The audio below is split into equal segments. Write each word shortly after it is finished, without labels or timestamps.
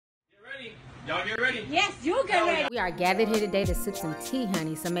Y'all get ready? Yes, you get ready. We are gathered here today to sip some tea,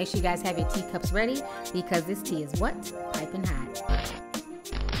 honey. So make sure you guys have your teacups ready because this tea is what? Piping hot.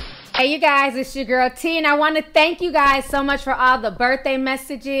 Hey you guys, it's your girl T, and I want to thank you guys so much for all the birthday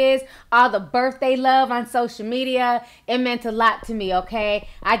messages, all the birthday love on social media. It meant a lot to me, okay?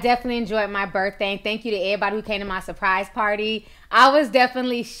 I definitely enjoyed my birthday, and thank you to everybody who came to my surprise party. I was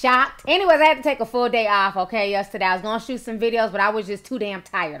definitely shocked. Anyways, I had to take a full day off, okay, yesterday. I was going to shoot some videos, but I was just too damn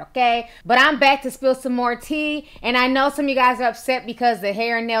tired, okay? But I'm back to spill some more tea, and I know some of you guys are upset because the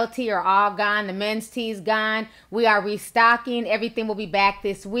hair and nail tea are all gone. The men's tea is gone. We are restocking. Everything will be back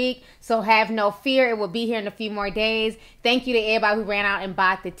this week, so have no fear. It will be here in a few more days. Thank you to everybody who ran out and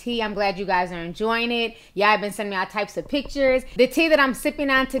bought the tea. I'm glad you guys are enjoying it. Y'all have been sending me all types of pictures. The tea that I'm sipping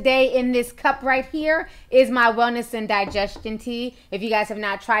on today in this cup right here is my wellness and digestion tea. If you guys have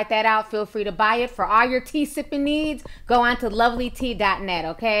not tried that out, feel free to buy it. For all your tea sipping needs, go on to lovelyti.net,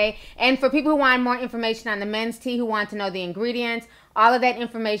 okay? And for people who want more information on the men's tea, who want to know the ingredients, all of that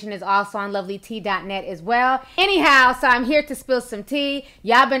information is also on lovelyti.net as well. Anyhow, so I'm here to spill some tea.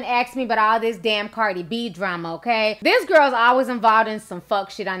 Y'all been asking me about all this damn Cardi B drama, okay? This girl's always involved in some fuck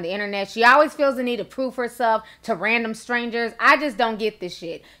shit on the internet. She always feels the need to prove herself to random strangers. I just don't get this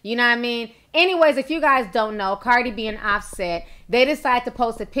shit. You know what I mean? Anyways, if you guys don't know, Cardi B and Offset, they decided to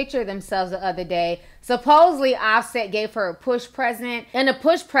post a picture of themselves the other day. Supposedly, Offset gave her a push present. And a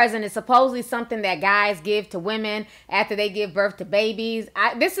push present is supposedly something that guys give to women after they give birth to babies.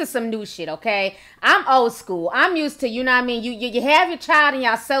 This is some new shit, okay? I'm old school. I'm used to, you know what I mean? You have your child and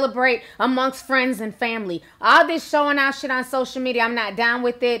y'all celebrate amongst friends and family. All this showing out shit on social media, I'm not down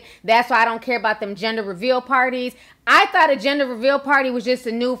with it. That's why I don't care about them gender reveal parties. I thought a gender reveal party was just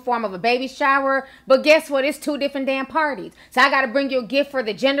a new form of a baby shower, but guess what? It's two different damn parties. So I got to bring you a gift for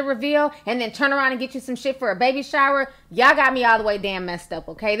the gender reveal and then turn around and get you some shit for a baby shower. Y'all got me all the way damn messed up,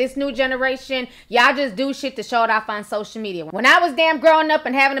 okay? This new generation, y'all just do shit to show it off on social media. When I was damn growing up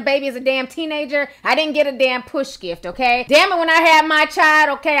and having a baby as a damn teenager, I didn't get a damn push gift, okay? Damn it, when I had my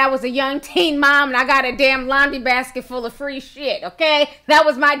child, okay, I was a young teen mom and I got a damn laundry basket full of free shit, okay? That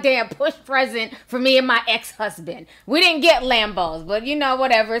was my damn push present for me and my ex-husband. We didn't get Lambos, but you know,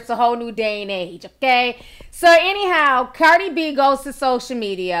 whatever. It's a whole new day and age, okay? So anyhow, Cardi B goes to social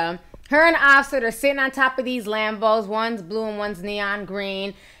media. Her and Offset are sitting on top of these Lambos. One's blue and one's neon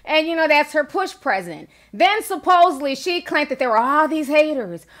green. And, you know, that's her push present. Then, supposedly, she claimed that there were all these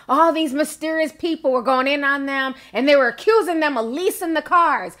haters. All these mysterious people were going in on them. And they were accusing them of leasing the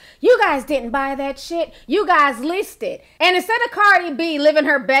cars. You guys didn't buy that shit. You guys leased it. And instead of Cardi B living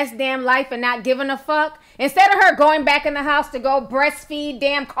her best damn life and not giving a fuck, instead of her going back in the house to go breastfeed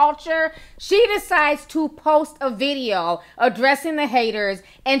damn culture, she decides to post a video addressing the haters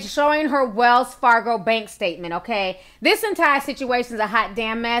and showing her Wells Fargo bank statement, okay? This entire situation is a hot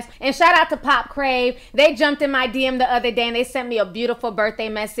damn mess. And shout out to Pop Crave. They jumped in my DM the other day and they sent me a beautiful birthday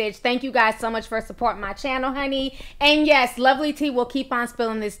message. Thank you guys so much for supporting my channel, honey. And yes, Lovelyti will keep on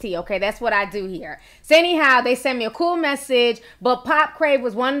spilling this tea, okay? That's what I do here. So anyhow, they sent me a cool message, but Pop Crave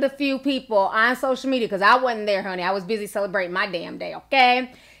was one of the few people on social media, because I wasn't there, honey. I was busy celebrating my damn day,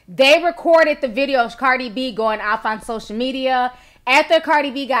 okay? They recorded the video of Cardi B going off on social media after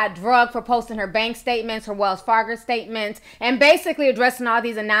Cardi B got drugged for posting her bank statements, her Wells Fargo statements, and basically addressing all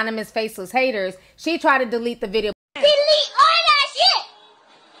these anonymous faceless haters. She tried to delete the video. Delete all that shit!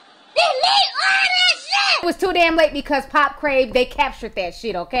 Delete all that shit! It was too damn late because Pop Crave, they captured that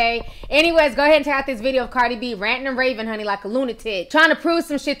shit, okay? Anyways, go ahead and check out this video of Cardi B ranting and raving, honey, like a lunatic. Trying to prove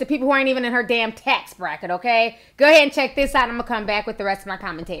some shit to people who aren't even in her damn tax bracket, okay? Go ahead and check this out. I'm gonna come back with the rest of my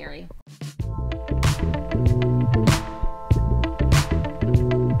commentary.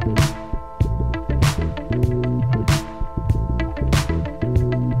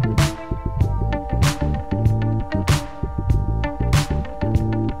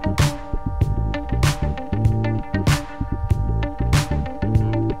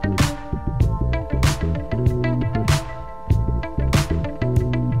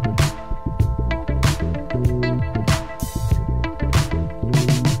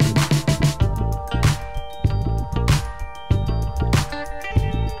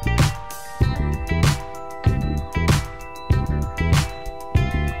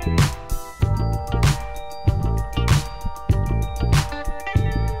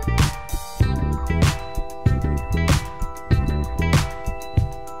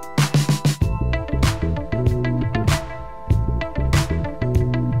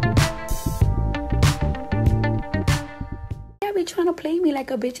 Trying to play me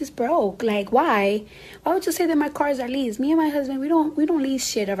like a bitch is broke. Like, why would you say that my cars are leased? Me and my husband, we don't lease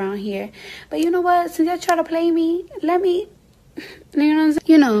shit around here. But you know what, since y'all try to play me, let me,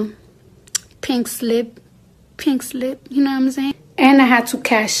 you know, pink slip, you know what I'm saying? And I had to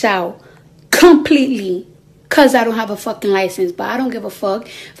cash out completely because I don't have a fucking license. But I don't give a fuck.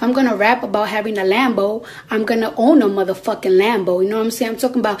 If I'm gonna rap about having a Lambo, I'm gonna own a motherfucking Lambo. You know what I'm saying? I'm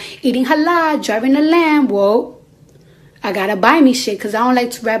talking about eating halal, driving a Lambo. I gotta buy me shit because I don't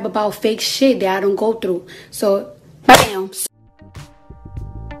like to rap about fake shit that I don't go through. So, bam.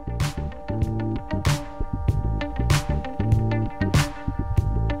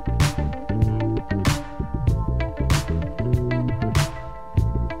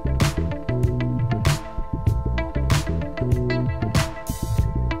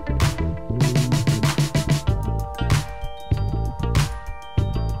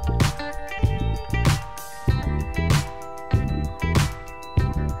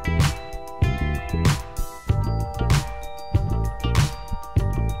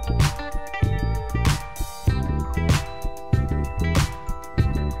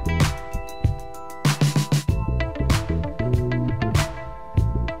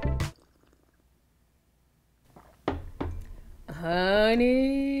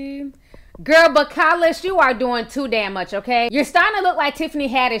 Honey. Girl, but Kalish, you are doing too damn much, okay? You're starting to look like Tiffany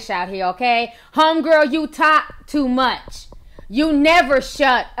Haddish out here, okay? Homegirl, you talk too much. You never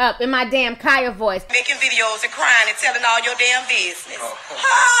shut up in my damn Kaya voice. Making videos and crying and telling all your damn business.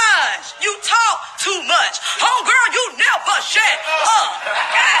 Hush! You talk too much. Homegirl, you never shut up.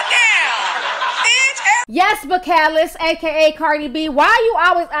 Goddamn. Bitch. Yes, Bacalis, aka Cardi B, why are you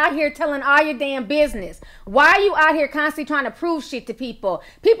always out here telling all your damn business? Why are you out here constantly trying to prove shit to people?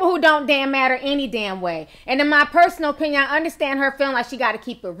 People who don't damn matter any damn way. And in my personal opinion, I understand her feeling like she got to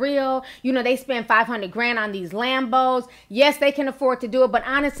keep it real. You know, they spend 500 grand on these Lambos. Yes, they can afford to do it, but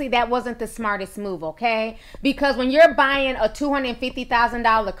honestly, that wasn't the smartest move, okay? Because when you're buying a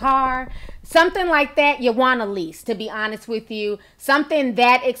 $250,000 car, something like that, you want to lease, to be honest with you. Something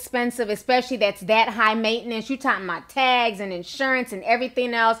that expensive, especially that's that high maintenance. You're talking about tags and insurance and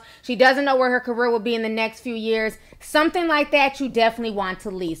everything else. She doesn't know where her career will be in the next few years. Something like that, you definitely want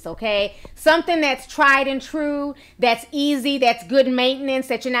to lease, okay? Something that's tried and true, that's easy, that's good maintenance,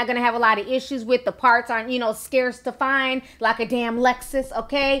 that you're not going to have a lot of issues with. The parts aren't, you know, scarce to find, like a damn Lexus,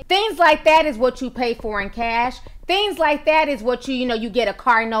 okay? Things like that is what you pay for in cash. Things like that is what you get a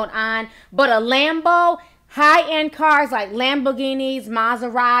car note on. But a Lambo, high-end cars like Lamborghinis,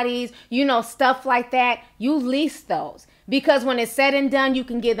 Maseratis, stuff like that, you lease those. Because when it's said and done, you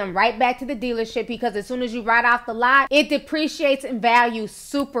can give them right back to the dealership, because as soon as you ride off the lot, it depreciates in value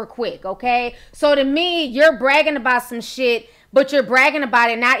super quick, okay? So to me, you're bragging about some shit, but you're bragging about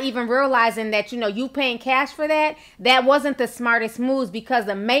it, not even realizing that, you paying cash for that. That wasn't the smartest moves, because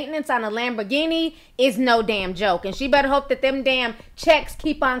the maintenance on a Lamborghini is no damn joke. And she better hope that them damn checks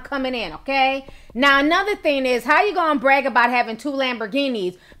keep on coming in, okay? Now, another thing is, how you gonna brag about having 2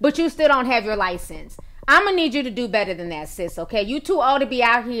 Lamborghinis, but you still don't have your license? I'm going to need you to do better than that, sis, okay? You too old to be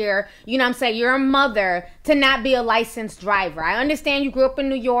out here, you're a mother to not be a licensed driver. I understand you grew up in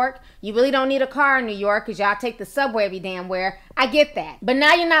New York. You really don't need a car in New York because y'all take the subway every damn where. I get that. But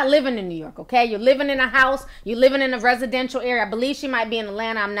now you're not living in New York, okay? You're living in a house. You're living in a residential area. I believe she might be in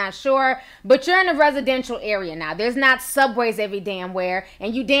Atlanta. I'm not sure. But you're in a residential area now. There's not subways every damn where.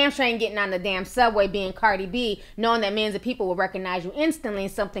 And you damn sure ain't getting on the damn subway being Cardi B, knowing that millions of people will recognize you instantly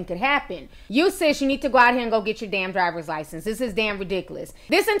and something could happen. You, sis, you need to go out here and go get your damn driver's license. This is damn ridiculous.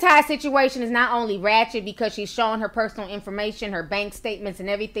 This entire situation is not only ratchet because she's showing her personal information, her bank statements and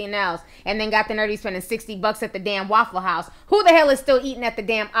everything else, and then got the nerdy spending $60 at the damn Waffle House. Who the hell is still eating at the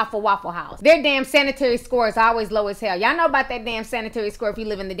damn Waffle House? Their damn sanitary score is always low as hell. Y'all know about that damn sanitary score if you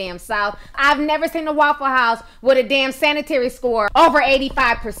live in the damn South. I've never seen a Waffle House with a damn sanitary score over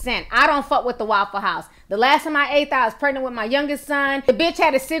 85%. I don't fuck with the Waffle House. The last time I ate that, I was pregnant with my youngest son. The bitch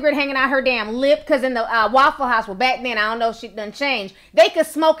had a cigarette hanging out her damn lip, because in the Waffle House, well, back then, I don't know if shit done changed, they could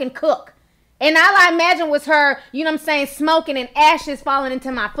smoke and cook. And all I imagine was her, smoking and ashes falling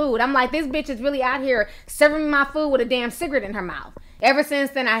into my food. I'm like, this bitch is really out here serving my food with a damn cigarette in her mouth. Ever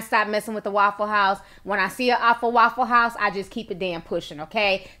since then, I stopped messing with the Waffle House. When I see an awful Waffle House, I just keep it damn pushing,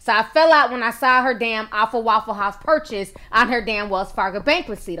 okay? So I fell out when I saw her damn awful Waffle House purchase on her damn Wells Fargo bank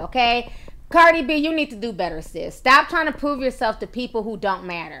receipt, okay? Cardi B, you need to do better, sis. Stop trying to prove yourself to people who don't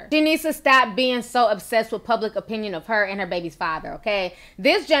matter. She needs to stop being so obsessed with public opinion of her and her baby's father, okay?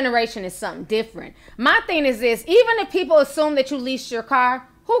 This generation is something different. My thing is this, even if people assume that you leased your car,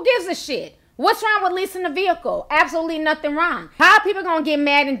 who gives a shit? What's wrong with leasing a vehicle? Absolutely nothing wrong. How are people gonna get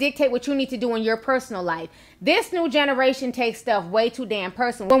mad and dictate what you need to do in your personal life? This new generation takes stuff way too damn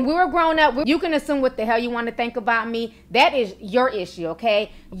personal. When we were growing up, you can assume what the hell you want to think about me. That is your issue,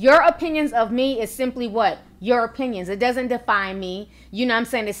 okay? Your opinions of me is simply what? your opinions. It doesn't define me. You know what I'm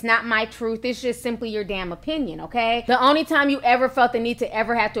saying? It's not my truth. It's just simply your damn opinion, okay? The only time you ever felt the need to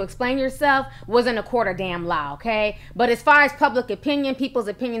ever have to explain yourself was in a court of damn law, okay? But as far as public opinion, people's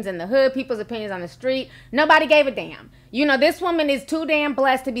opinions in the hood, people's opinions on the street, nobody gave a damn. You know, this woman is too damn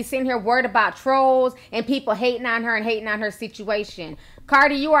blessed to be sitting here worried about trolls and people hating on her and hating on her situation.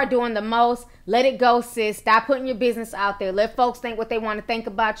 Cardi, you are doing the most. Let it go, sis. Stop putting your business out there. Let folks think what they want to think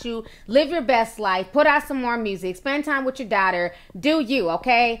about you. Live your best life. Put out some more music. Spend time with your daughter. Do you,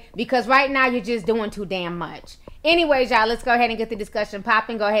 okay? Because right now you're just doing too damn much. Anyways, y'all, let's go ahead and get the discussion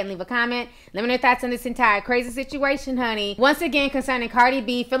popping. Go ahead and leave a comment. Let me know your thoughts on this entire crazy situation, honey. Once again, concerning Cardi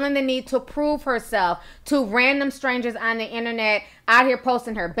B feeling the need to prove herself to random strangers on the internet, out here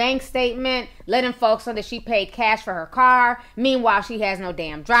posting her bank statement, letting folks know that she paid cash for her car. Meanwhile, she has no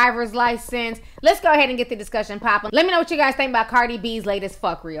damn driver's license. Let's go ahead and get the discussion popping. Let me know what you guys think about Cardi B's latest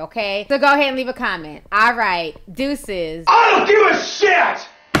fuckery, okay? So go ahead and leave a comment. All right, deuces. I don't give a shit!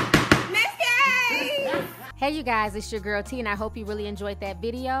 Hey you guys, it's your girl T, and I hope you really enjoyed that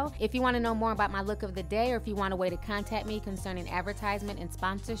video. If you want to know more about my look of the day, or if you want a way to contact me concerning advertisement and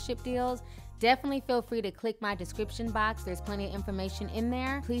sponsorship deals, definitely feel free to click my description box. There's plenty of information in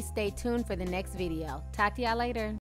there. Please stay tuned for the next video. Talk to y'all later.